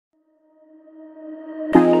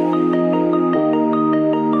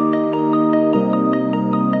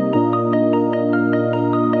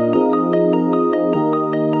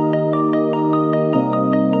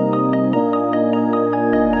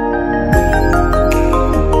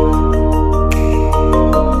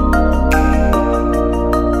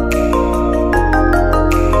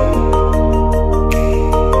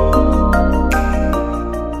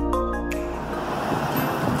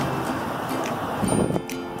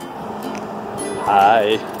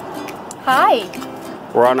Hi.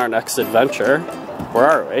 Hi. We're on our next adventure. Where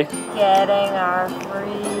are we? Getting our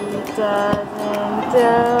free dozen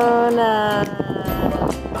donuts.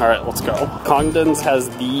 Alright, let's go. Congdon's has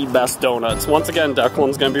the best donuts. Once again,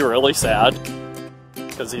 Declan's gonna be really sad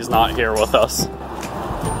because he's not here with us.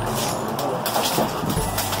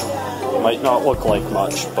 It might not look like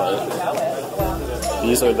much, but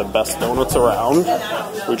these are the best donuts around.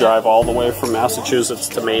 We drive all the way from Massachusetts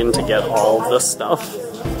to Maine to get all of this stuff.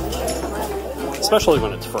 Especially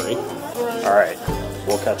when it's free. Alright,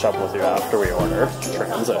 we'll catch up with you after we order.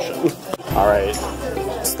 Transition. Alright,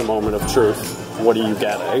 it's the moment of truth. What are you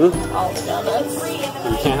getting? All the donuts.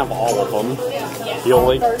 You can't have all of them. You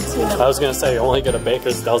only, I was gonna say, you only get a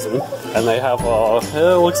baker's dozen. And they have,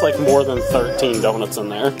 it looks like more than 13 donuts in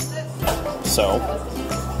there. So,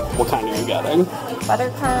 what kind are you getting?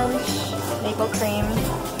 Butter crunch, maple cream,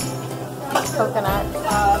 coconut.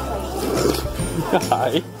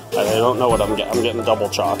 Hi. I don't know what I'm getting. I'm getting double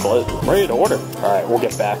chocolate. Ready to order. Alright, we'll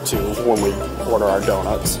get back to when we order our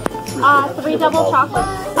donuts. 3 double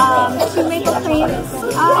chocolates, 2 maple creams,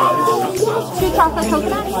 2 chocolate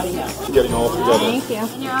coconuts. Getting all together. Thank you.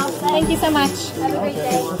 Thank you so much. Have a great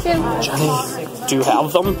day. Jenny, do you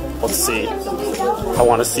have them? Let's see. I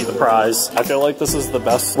want to see the prize. I feel like this is the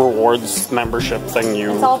best rewards membership thing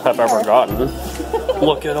you have ever gotten.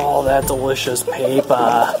 Look at all that delicious paper.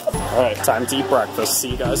 Alright, time to eat breakfast.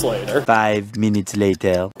 See you guys later. 5 minutes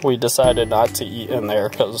later. We decided not to eat in there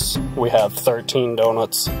because we have 13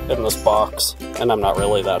 donuts in this box, and I'm not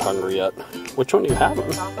really that hungry yet. Which one are you having?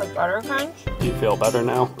 Chocolate butter crunch. Do you feel better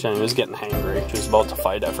now? Jenny was getting hangry. She was about to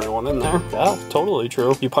fight everyone in there. Yeah, totally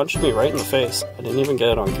true. You punched me right in the face. I didn't even get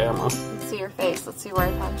it on camera. Let's see your face. Let's see where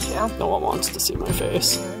I punched you. No one wants to see my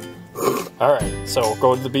face. Alright, so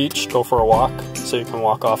go to the beach, go for a walk, so you can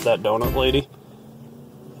walk off that donut lady.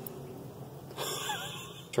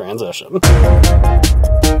 Transition.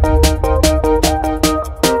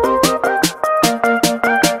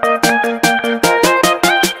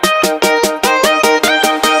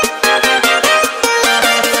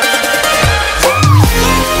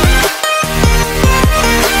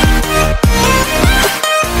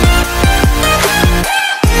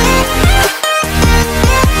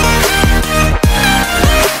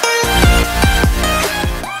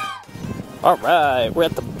 Alright, we're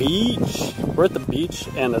at the beach. We're at the beach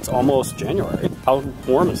and it's almost January. How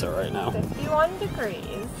warm is it right now? 51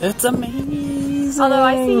 degrees. It's amazing. Although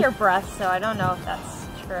I see your breath, so I don't know if that's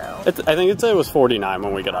true. I think it was 49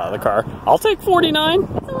 when we got out of the car. I'll take 49. It's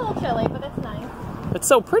a little chilly, but it's nice. It's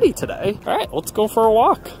so pretty today. Alright, let's go for a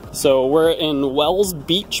walk. So we're in Wells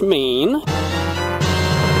Beach, Maine.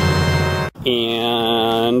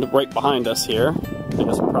 And right behind us here, I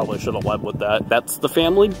guess we probably should have led with that. That's the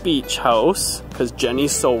family beach house, because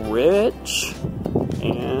Jenny's so rich.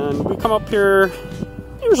 And we come up here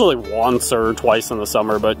usually once or twice in the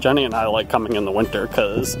summer, but Jenny and I like coming in the winter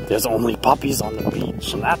because there's only puppies on the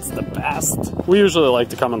beach, and that's the best. We usually like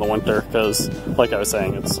to come in the winter because, like I was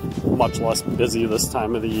saying, it's much less busy this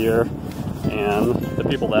time of the year, and the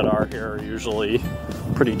people that are here are usually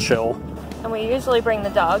pretty chill. And we usually bring the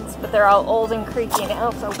dogs, but they're all old and creaky now,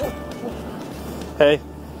 so... Hey,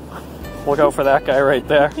 look out for that guy right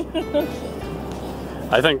there.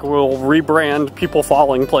 I think we'll rebrand People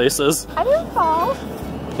Falling Places. I didn't fall.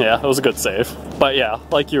 Yeah, it was a good save. But yeah,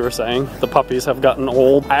 like you were saying, the puppies have gotten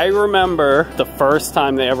old. I remember the first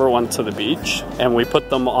time they ever went to the beach and we put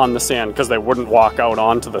them on the sand because they wouldn't walk out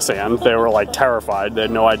onto the sand. They were like terrified. They had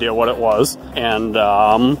no idea what it was. And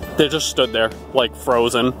they just stood there like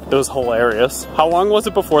frozen. It was hilarious. How long was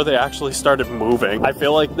it before they actually started moving? I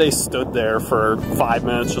feel like they stood there for 5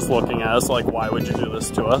 minutes just looking at us like, why would you do this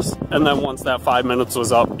to us? And then once that 5 minutes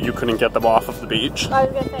was up, you couldn't get them off of the beach. I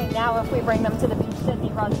was gonna say, now if we bring them to the beach, Sydney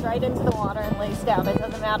runs right into the water and lays down. It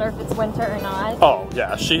doesn't matter if it's winter or not. Oh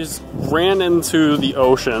yeah, she's ran into the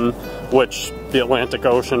ocean, which the Atlantic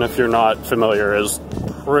Ocean, if you're not familiar, is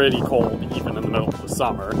pretty cold even in the middle of the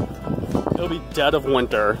summer. It'll be dead of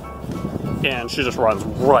winter, and she just runs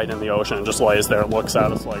right in the ocean and just lays there and looks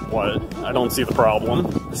at us like, what? I don't see the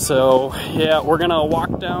problem. So yeah, we're gonna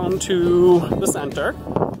walk down to the center.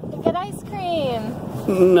 Get ice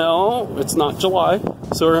cream. No, it's not July.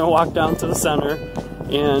 So we're gonna walk down to the center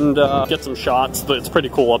and get some shots. It's pretty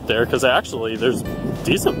cool up there because actually there's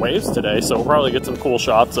decent waves today, so we'll probably get some cool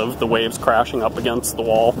shots of the waves crashing up against the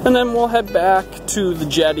wall. And then we'll head back to the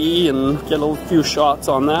jetty and get a few shots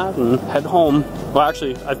on that and head home. Well,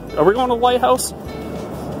 actually, are we going to the lighthouse?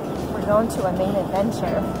 We're going to a Maine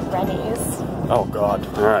adventure, Rennie's. Oh God,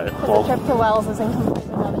 all right. Well, the trip to Wells is incomplete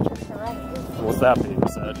without a trip to Rennie's. With that being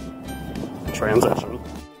said, transition.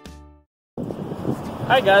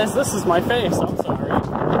 Hi guys, this is my face. I'm sorry. I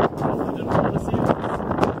didn't want to see this.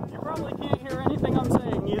 You probably can't hear anything I'm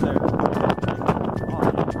saying either.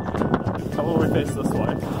 How about we face this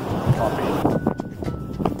way? Puppy.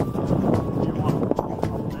 Do you want to go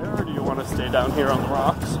up there, or do you want to stay down here on the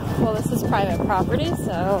rocks? Well, this is private property,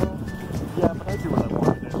 so... Yeah, but I do what I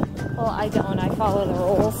want to do. Well, I don't. I follow the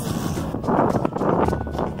rules.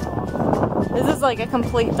 This is like a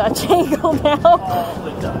complete Dutch angle now. Oh,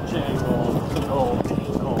 the Dutch angle.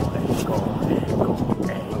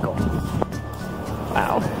 Angle.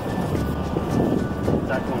 Wow.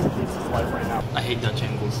 Zach wants to keep his life right now. I hate Dutch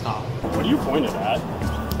angles. Stop. What are you pointing at?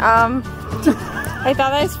 I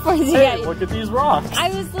thought I was pointing Hey, at you. look at these rocks. I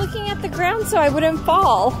was looking at the ground so I wouldn't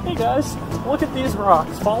fall. Hey guys, look at these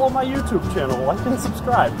rocks. Follow my YouTube channel, like and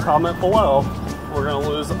subscribe. Comment below. We're gonna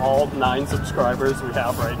lose all 9 subscribers we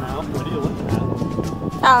have right now. What are you looking at?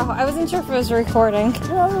 Oh, I wasn't sure if it was recording.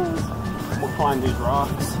 Yeah, it is. We'll climb these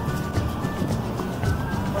rocks.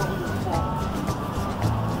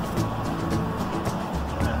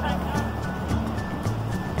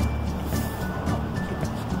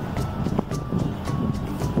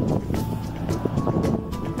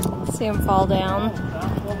 See him fall down.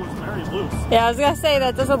 That one was very loose. Yeah, I was gonna say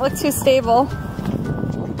that doesn't look too stable.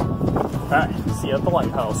 Alright, see you at the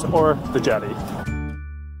lighthouse or the jetty.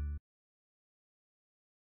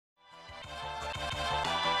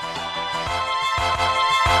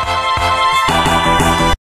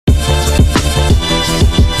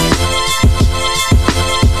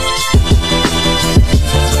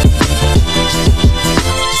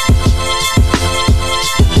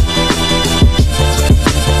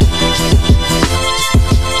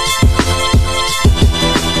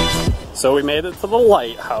 So we made it to the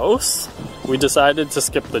lighthouse. We decided to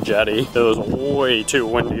skip the jetty. It was way too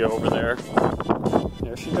windy over there.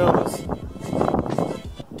 There she goes.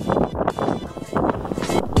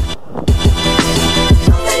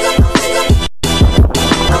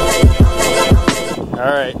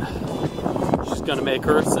 Alright. She's gonna make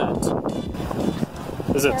her ascent.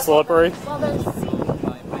 Is it slippery? Well, there's seaweed.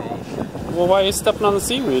 Well, why are you stepping on the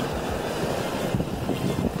seaweed?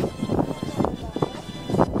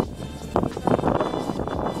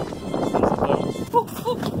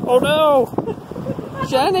 Oh no!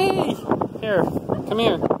 Jenny! Here, come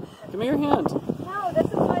here. Give me your hand. No, this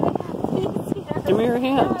is why they have these here. Give me your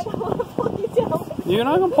hand. No, I don't want to pull you down. You're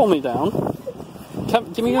not gonna pull me down.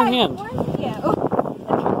 Give me your hand. I warned you.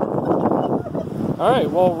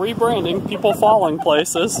 Alright, well, rebranding, people falling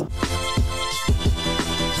places.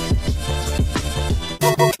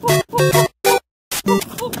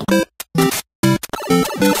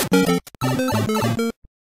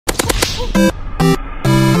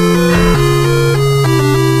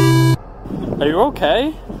 Are you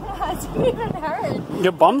okay? Yeah, it didn't even hurt.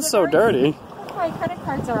 Your bum's so dirty. My credit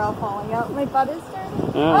cards are all falling out. My butt is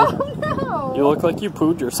dirty. Yeah. Oh no! You look like you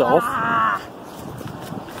pooed yourself. Ah.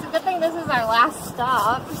 It's a good thing this is our last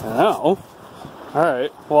stop. I know.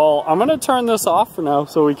 Alright, well, I'm gonna turn this off for now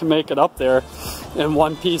so we can make it up there in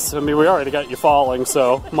one piece. I mean, we already got you falling,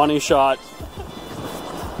 so money shot.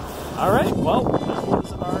 Alright, well, that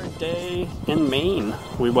was our day in Maine.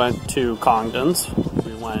 We went to Congdon's,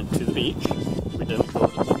 we went to the beach, we didn't go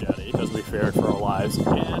to the jetty because we feared for our lives,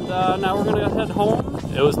 and now we're gonna head home.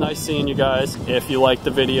 It was nice seeing you guys. If you liked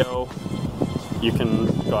the video, you can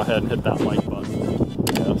go ahead and hit that like button.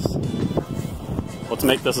 Yes. Let's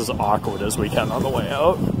make this as awkward as we can on the way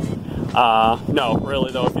out. No,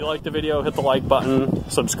 really though, if you liked the video, hit the like button,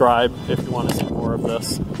 subscribe if you want to see more of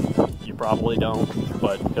this. You probably don't,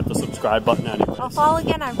 but hit the subscribe button anyways. I'll fall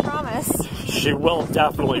again, I promise. She will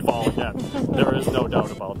definitely fall again. There is no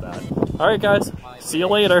doubt about that. Alright guys, see you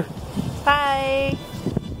later. Bye.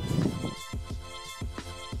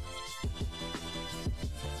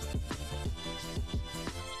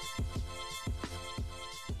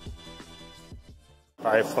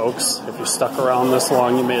 Alright folks, if you stuck around this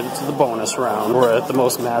long, you made it to the bonus round. We're at the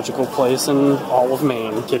most magical place in all of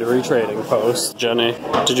Maine, Kittery Trading Post. Jenny,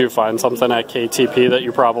 did you find something at KTP that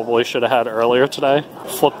you probably should have had earlier today?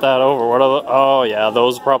 Flip that over. What are the, oh yeah,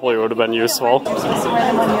 those probably would have been useful. Just wear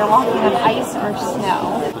them when you're walking on ice or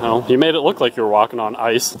snow. No, you made it look like you were walking on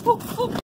ice.